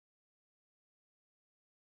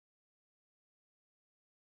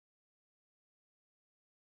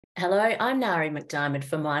Hello, I'm Nari McDiarmid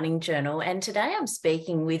for Mining Journal, and today I'm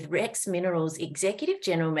speaking with Rex Minerals Executive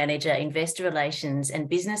General Manager, Investor Relations and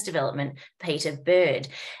Business Development, Peter Bird.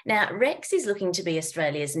 Now, Rex is looking to be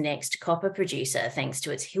Australia's next copper producer thanks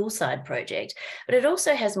to its Hillside project, but it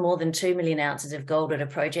also has more than 2 million ounces of gold at a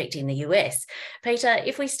project in the US. Peter,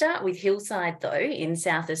 if we start with Hillside, though, in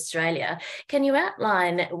South Australia, can you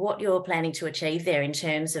outline what you're planning to achieve there in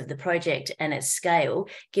terms of the project and its scale,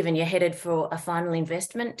 given you're headed for a final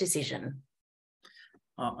investment decision?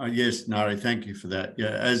 Yes, Nari, thank you for that.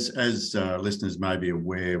 Yeah, as listeners may be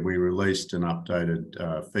aware, we released an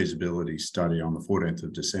updated feasibility study on the 14th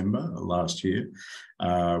of December last year,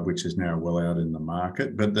 which is now well out in the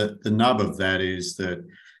market. But the nub of that is that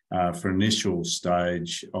for initial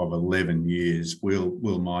stage of 11 years,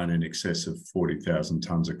 we'll mine in excess of 40,000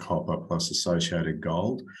 tonnes of copper plus associated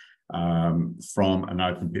gold from an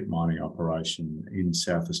open pit mining operation in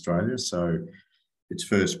South Australia. So it's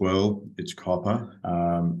first world, it's copper,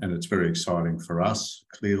 and it's very exciting for us,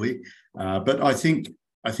 clearly. But I think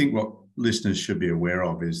what listeners should be aware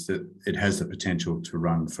of is that it has the potential to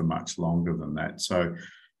run for much longer than that. So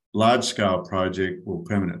large-scale project will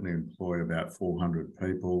permanently employ about 400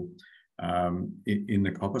 people in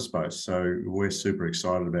the copper space. So we're super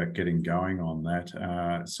excited about getting going on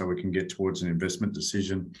that so we can get towards an investment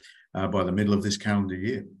decision by the middle of this calendar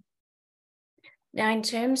year. Now, in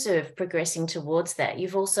terms of progressing towards that,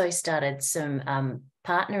 you've also started some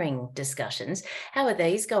partnering discussions. How are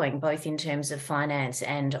these going, both in terms of finance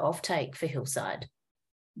and offtake for Hillside?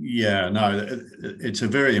 Yeah, no, it's a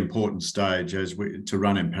very important stage to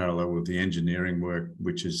run in parallel with the engineering work,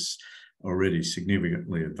 which is already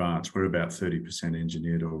significantly advanced. We're about 30%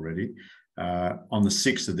 engineered already. On the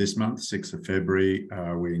 6th of this month, 6th of February,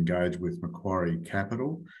 we engaged with Macquarie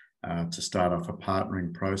Capital to start off a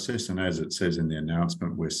partnering process. And as it says in the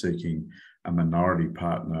announcement, we're seeking a minority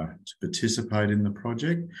partner to participate in the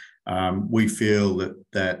project. We feel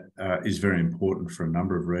that is very important for a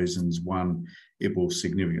number of reasons. One, it will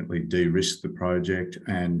significantly de-risk the project.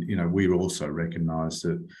 And, we also recognise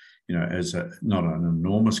that, as not an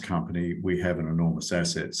enormous company, we have an enormous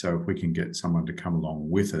asset. So if we can get someone to come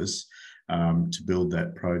along with us to build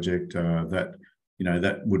that project,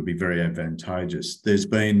 that would be very advantageous. There's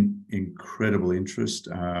been incredible interest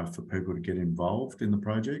for people to get involved in the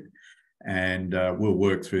project, and we'll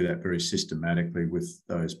work through that very systematically with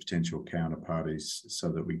those potential counterparties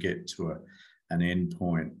so that we get to an end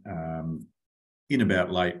point in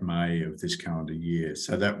about late May of this calendar year.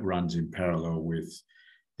 So that runs in parallel with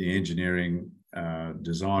the engineering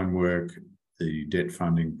design work, the debt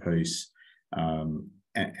funding piece,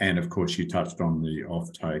 and of course, you touched on the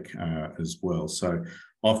offtake as well. So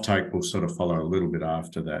offtake will sort of follow a little bit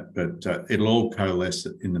after that, but it'll all coalesce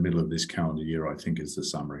in the middle of this calendar year, I think, is the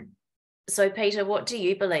summary. So, Peter, what do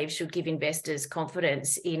you believe should give investors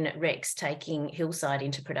confidence in Rex taking Hillside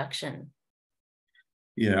into production?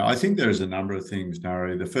 Yeah, I think there's a number of things,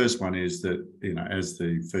 Nari. The first one is that, as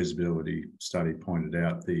the feasibility study pointed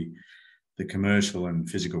out, the commercial and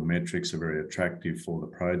physical metrics are very attractive for the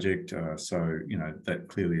project. So, that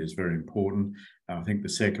clearly is very important. I think the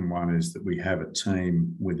second one is that we have a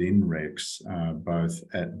team within Rex, both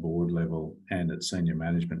at board level and at senior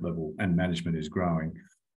management level, and management is growing,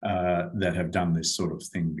 that have done this sort of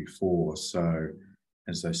thing before. So,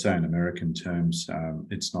 as they say in American terms,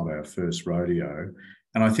 it's not our first rodeo.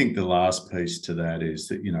 And I think the last piece to that is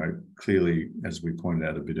that, clearly, as we pointed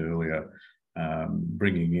out a bit earlier,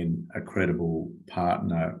 bringing in a credible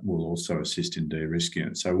partner will also assist in de-risking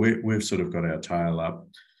it. So we've sort of got our tail up.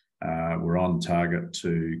 We're on target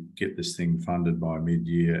to get this thing funded by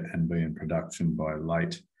mid-year and be in production by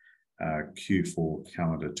late Q4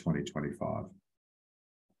 calendar 2025.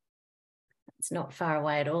 It's not far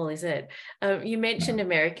away at all, is it? You mentioned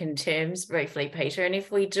American terms briefly, Peter, and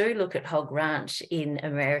if we do look at Hog Ranch in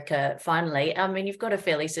America, finally, you've got a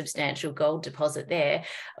fairly substantial gold deposit there.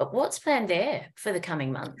 What's planned there for the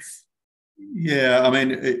coming months? Yeah,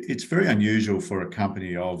 it's very unusual for a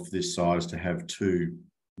company of this size to have two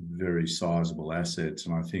very sizable assets,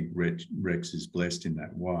 and I think Rex is blessed in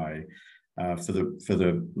that way. For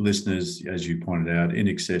the listeners, as you pointed out, in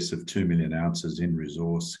excess of 2 million ounces in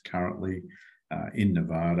resource currently in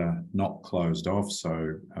Nevada, not closed off.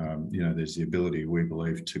 So, there's the ability, we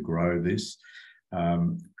believe, to grow this.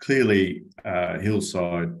 Clearly,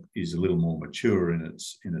 Hillside is a little more mature in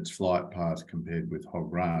its flight path compared with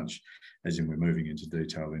Hog Ranch, as in we're moving into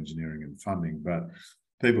detailed engineering and funding. But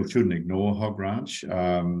people shouldn't ignore Hog Ranch.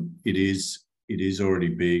 It is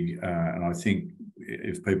already big, and I think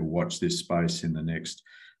if people watch this space in the next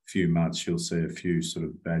few months, you'll see a few sort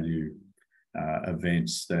of value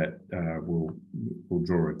events that will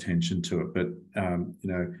draw attention to it. But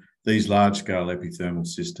these large-scale epithermal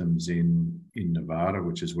systems in Nevada,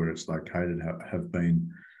 which is where it's located, have been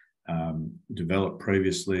developed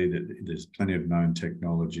previously. There's plenty of known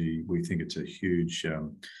technology. We think it's a huge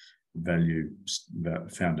value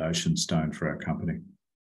foundation stone for our company.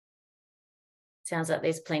 Sounds like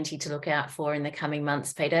there's plenty to look out for in the coming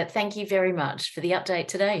months, Peter. Thank you very much for the update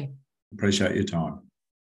today. Appreciate your time.